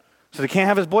Pitt, so they can't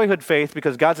have his boyhood faith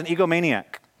because God's an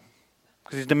egomaniac.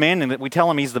 Because he's demanding that we tell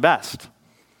him he's the best.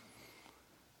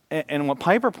 And what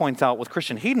Piper points out with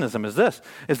Christian hedonism is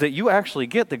that you actually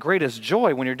get the greatest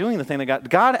joy when you're doing the thing that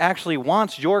God actually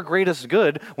wants your greatest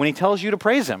good when he tells you to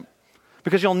praise him.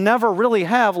 Because you'll never really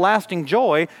have lasting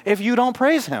joy if you don't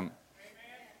praise him. Amen.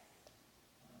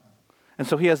 And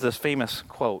so he has this famous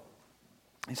quote.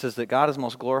 He says that God is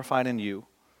most glorified in you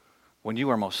when you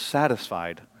are most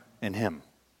satisfied in him.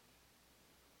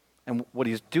 And what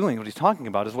he's talking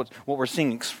about is what we're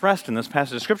seeing expressed in this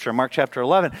passage of Scripture, Mark chapter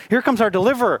 11. Here comes our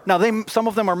deliverer. Now, some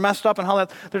of them are messed up and how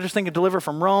that they're just thinking deliver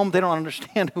from Rome. They don't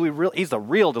understand he's the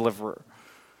real deliverer.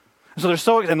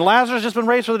 So and Lazarus has just been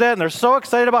raised from the dead, and they're so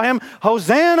excited about him.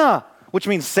 Hosanna, which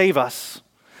means save us.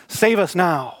 Save us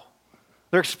now.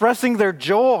 They're expressing their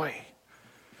joy.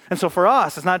 And so for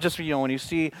us, it's not just, when you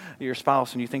see your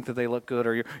spouse and you think that they look good,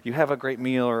 or you have a great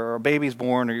meal, or a baby's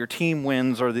born, or your team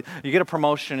wins, or you get a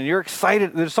promotion, and you're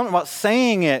excited. There's something about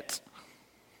saying it.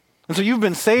 And so you've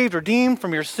been saved, redeemed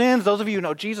from your sins. Those of you who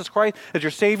know Jesus Christ as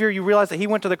your Savior, you realize that he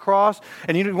went to the cross,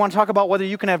 and you want to talk about whether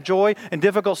you can have joy in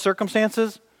difficult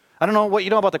circumstances. I don't know what you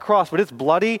know about the cross, but it's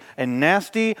bloody and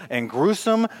nasty and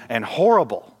gruesome and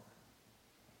horrible.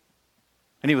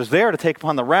 And he was there to take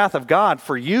upon the wrath of God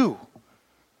for you.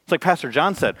 It's like Pastor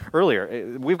John said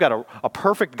earlier, we've got a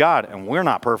perfect God, and we're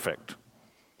not perfect.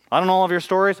 I don't know all of your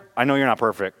stories. I know you're not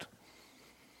perfect.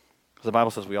 Because the Bible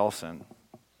says we all sin.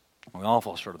 We all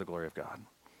fall short of the glory of God.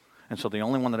 And so the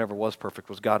only one that ever was perfect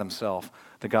was God himself,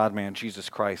 the God-man, Jesus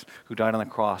Christ, who died on the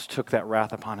cross, took that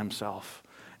wrath upon himself.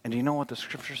 And do you know what the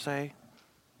scriptures say?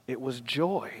 It was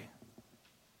joy.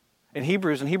 In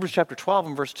Hebrews chapter 12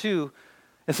 and verse 2,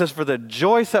 it says, for the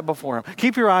joy set before him.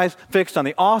 Keep your eyes fixed on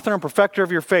the author and perfecter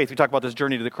of your faith. We talk about this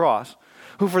journey to the cross.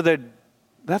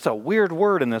 That's a weird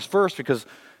word in this verse because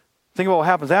think about what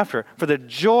happens after. For the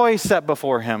joy set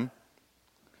before him,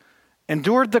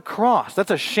 endured the cross.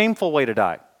 That's a shameful way to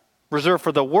die. Reserved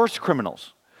for the worst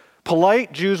criminals.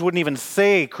 Polite Jews wouldn't even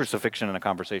say crucifixion in a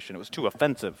conversation. It was too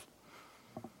offensive.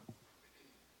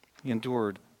 He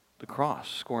endured the cross,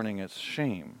 scorning its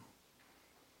shame.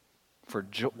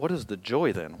 What is the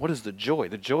joy then? What is the joy?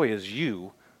 The joy is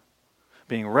you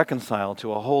being reconciled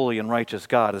to a holy and righteous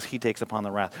God as he takes upon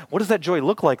the wrath. What does that joy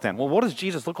look like then? Well, what does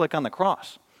Jesus look like on the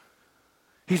cross?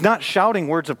 He's not shouting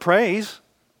words of praise.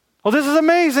 Oh, this is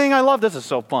amazing. I love this. This is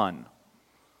so fun.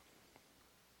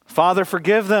 Father,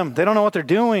 forgive them. They don't know what they're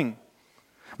doing.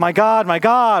 my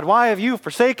God, why have you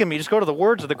forsaken me? Just go to the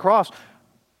words of the cross.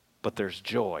 But there's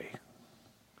joy,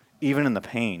 even in the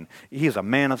pain. He is a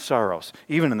man of sorrows,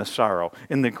 even in the sorrow,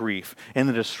 in the grief, in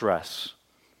the distress.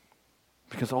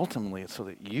 Because ultimately it's so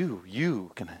that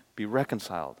you can be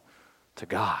reconciled to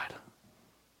God.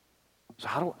 So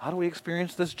how do we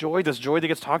experience this joy that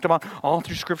gets talked about all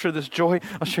through Scripture, this joy?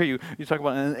 I'll share you talk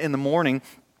about it in the morning.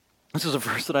 This is a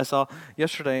verse that I saw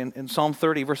yesterday in Psalm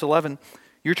 30, verse 11.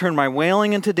 You turned my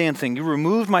wailing into dancing. You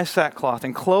removed my sackcloth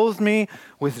and clothed me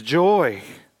with joy.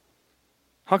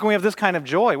 How can we have this kind of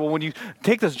joy? Well, when you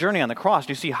take this journey on the cross,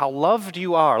 you see how loved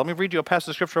you are. Let me read you a passage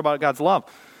of Scripture about God's love.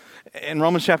 In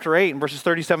Romans chapter 8, verses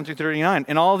 37 through 39.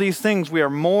 In all these things we are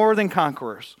more than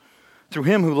conquerors through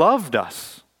him who loved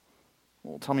us.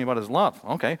 Well, tell me about his love.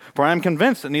 Okay. For I am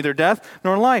convinced that neither death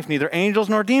nor life, neither angels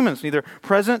nor demons, neither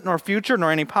present nor future,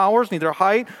 nor any powers, neither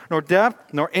height nor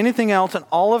depth, nor anything else in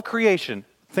all of creation.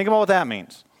 Think about what that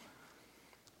means.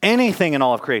 Anything in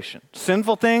all of creation.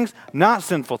 Sinful things, not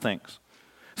sinful things.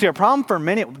 See, our problem for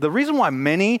the reason why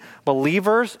many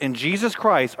believers in Jesus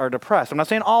Christ are depressed, I'm not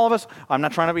saying all of us, I'm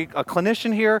not trying to be a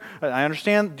clinician here, I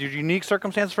understand the unique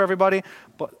circumstances for everybody,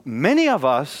 but many of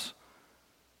us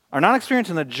are not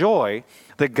experiencing the joy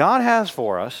that God has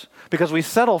for us because we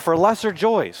settle for lesser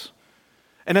joys.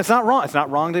 And it's not wrong. It's not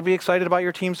wrong to be excited about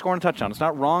your team scoring a touchdown. It's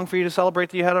not wrong for you to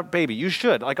celebrate that you had a baby. You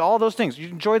should. Like all those things. You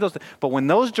enjoy those things. But when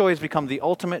those joys become the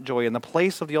ultimate joy in the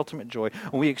place of the ultimate joy,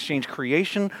 when we exchange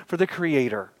creation for the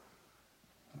Creator,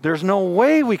 there's no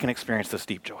way we can experience this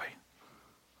deep joy.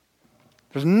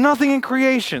 There's nothing in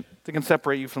creation that can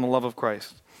separate you from the love of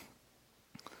Christ.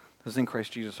 This is in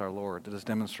Christ Jesus our Lord that is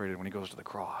demonstrated when he goes to the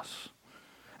cross.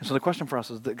 And so the question for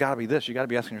us is got to be this. You got to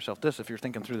be asking yourself this if you're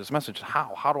thinking through this message.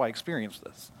 How do I experience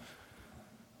this?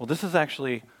 Well, this is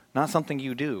actually not something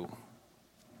you do.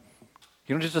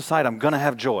 You don't just decide, I'm going to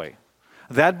have joy.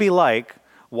 That'd be like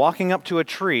walking up to a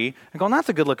tree and going, that's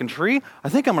a good looking tree. I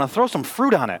think I'm going to throw some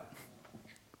fruit on it.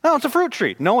 No, it's a fruit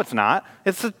tree. No, it's not.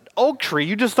 It's an oak tree.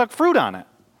 You just stuck fruit on it.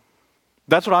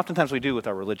 That's what oftentimes we do with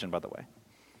our religion, by the way.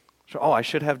 So, I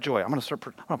should have joy. I'm going to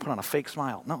put on a fake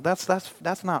smile. No, that's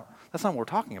not what we're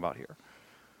talking about here.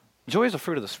 Joy is a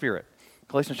fruit of the Spirit.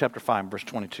 Galatians chapter 5, verse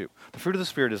 22. The fruit of the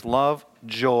Spirit is love,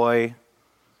 joy.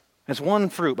 It's one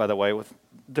fruit, by the way, with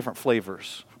different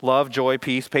flavors. Love, joy,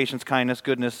 peace, patience, kindness,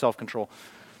 goodness, self-control.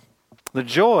 The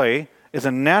joy is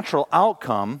a natural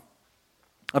outcome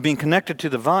of being connected to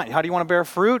the vine. How do you want to bear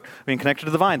fruit? Being connected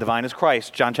to the vine. The vine is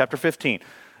Christ. John chapter 15.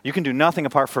 You can do nothing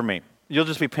apart from me. You'll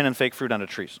just be pinning fake fruit onto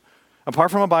trees.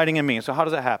 Apart from abiding in me. So how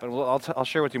does that happen? Well, I'll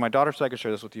share with you. My daughter said I could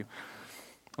share this with you.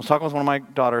 I was talking with one of my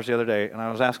daughters the other day, and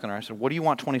I was asking her, I said, what do you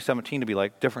want 2017 to be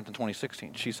like different than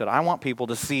 2016? She said, I want people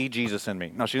to see Jesus in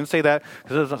me. No, she didn't say that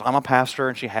because I'm a pastor,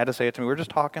 and she had to say it to me. We were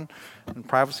just talking in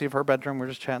privacy of her bedroom. We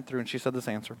were just chatting through, and she said this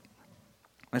answer.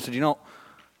 I said, do you know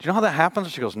how that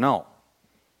happens? She goes, no.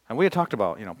 And we had talked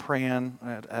about, praying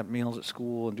at meals at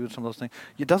school and doing some of those things.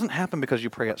 It doesn't happen because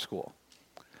you pray at school.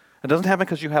 It doesn't happen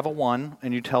because you have a one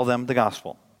and you tell them the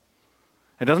gospel.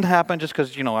 It doesn't happen just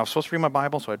because, I was supposed to read my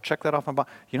Bible, so I check that off my Bible.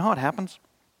 You know how it happens?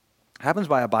 It happens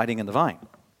by abiding in the vine.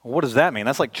 Well, what does that mean?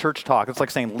 That's like church talk. It's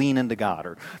like saying lean into God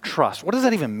or trust. What does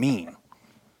that even mean?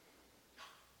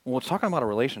 Well, it's talking about a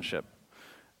relationship.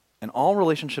 And all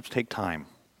relationships take time.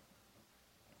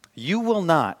 You will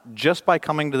not, just by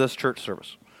coming to this church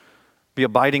service, be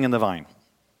abiding in the vine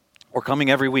or coming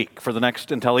every week for the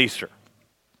next until Easter.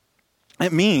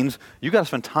 It means you got to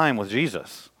spend time with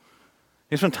Jesus.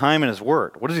 You spend time in his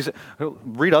word. What does he say?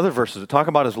 Read other verses that talk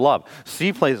about his love.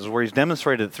 See places where he's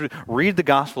demonstrated it through. Read the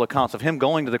gospel accounts of him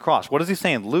going to the cross. What does he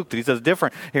say in Luke that he says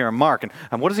different here in Mark?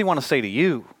 And what does he want to say to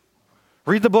you?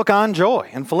 Read the book on joy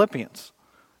in Philippians.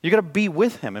 You got to be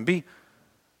with him and be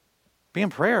in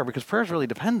prayer because prayer is really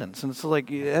dependence. And it's like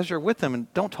as you're with him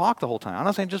and don't talk the whole time. I'm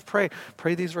not saying just pray.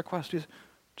 Pray these requests. You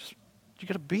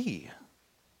got to be.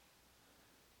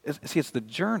 See, it's the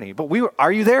journey. But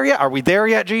are you there yet? Are we there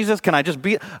yet, Jesus? Can I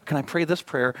pray this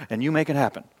prayer and you make it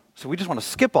happen? So we just want to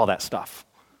skip all that stuff.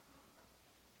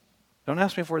 Don't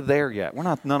ask me if we're there yet.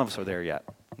 None of us are there yet,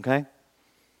 okay?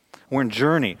 We're in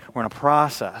journey. We're in a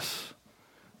process.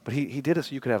 But he did it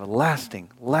so you could have a lasting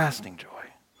joy.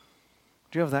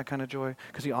 Do you have that kind of joy?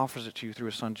 Because he offers it to you through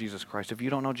his son, Jesus Christ. If you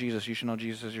don't know Jesus, you should know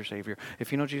Jesus as your Savior.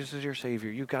 If you know Jesus as your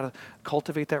Savior, you've got to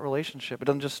cultivate that relationship. It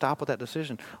doesn't just stop with that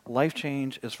decision. Life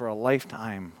change is for a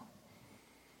lifetime.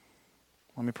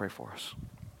 Let me pray for us.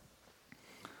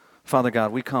 Father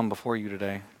God, we come before you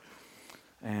today,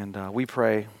 and we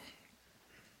pray.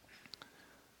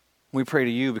 We pray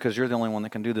to you because you're the only one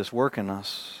that can do this work in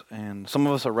us. And some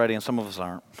of us are ready and some of us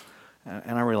aren't.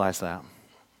 And I realize that.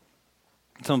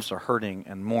 Some of us are hurting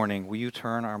and mourning. Will you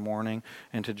turn our mourning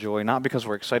into joy? Not because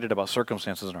we're excited about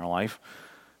circumstances in our life,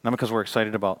 not because we're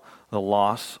excited about the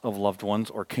loss of loved ones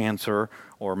or cancer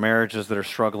or marriages that are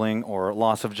struggling or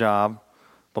loss of job,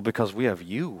 but because we have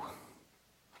you.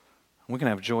 We can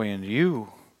have joy in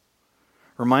you.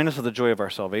 Remind us of the joy of our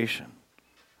salvation.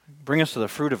 Bring us to the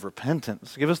fruit of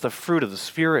repentance. Give us the fruit of the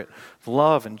Spirit, of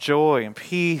love and joy and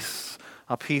peace,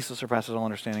 a peace that surpasses all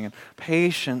understanding, and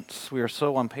patience. We are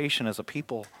so impatient as a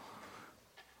people.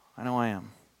 I know I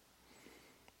am.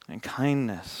 And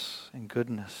kindness and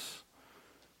goodness.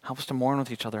 Help us to mourn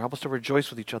with each other. Help us to rejoice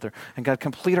with each other. And God,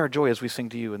 complete our joy as we sing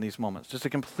to you in these moments. Just to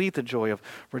complete the joy of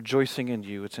rejoicing in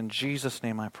you. It's in Jesus'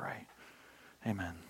 name I pray. Amen.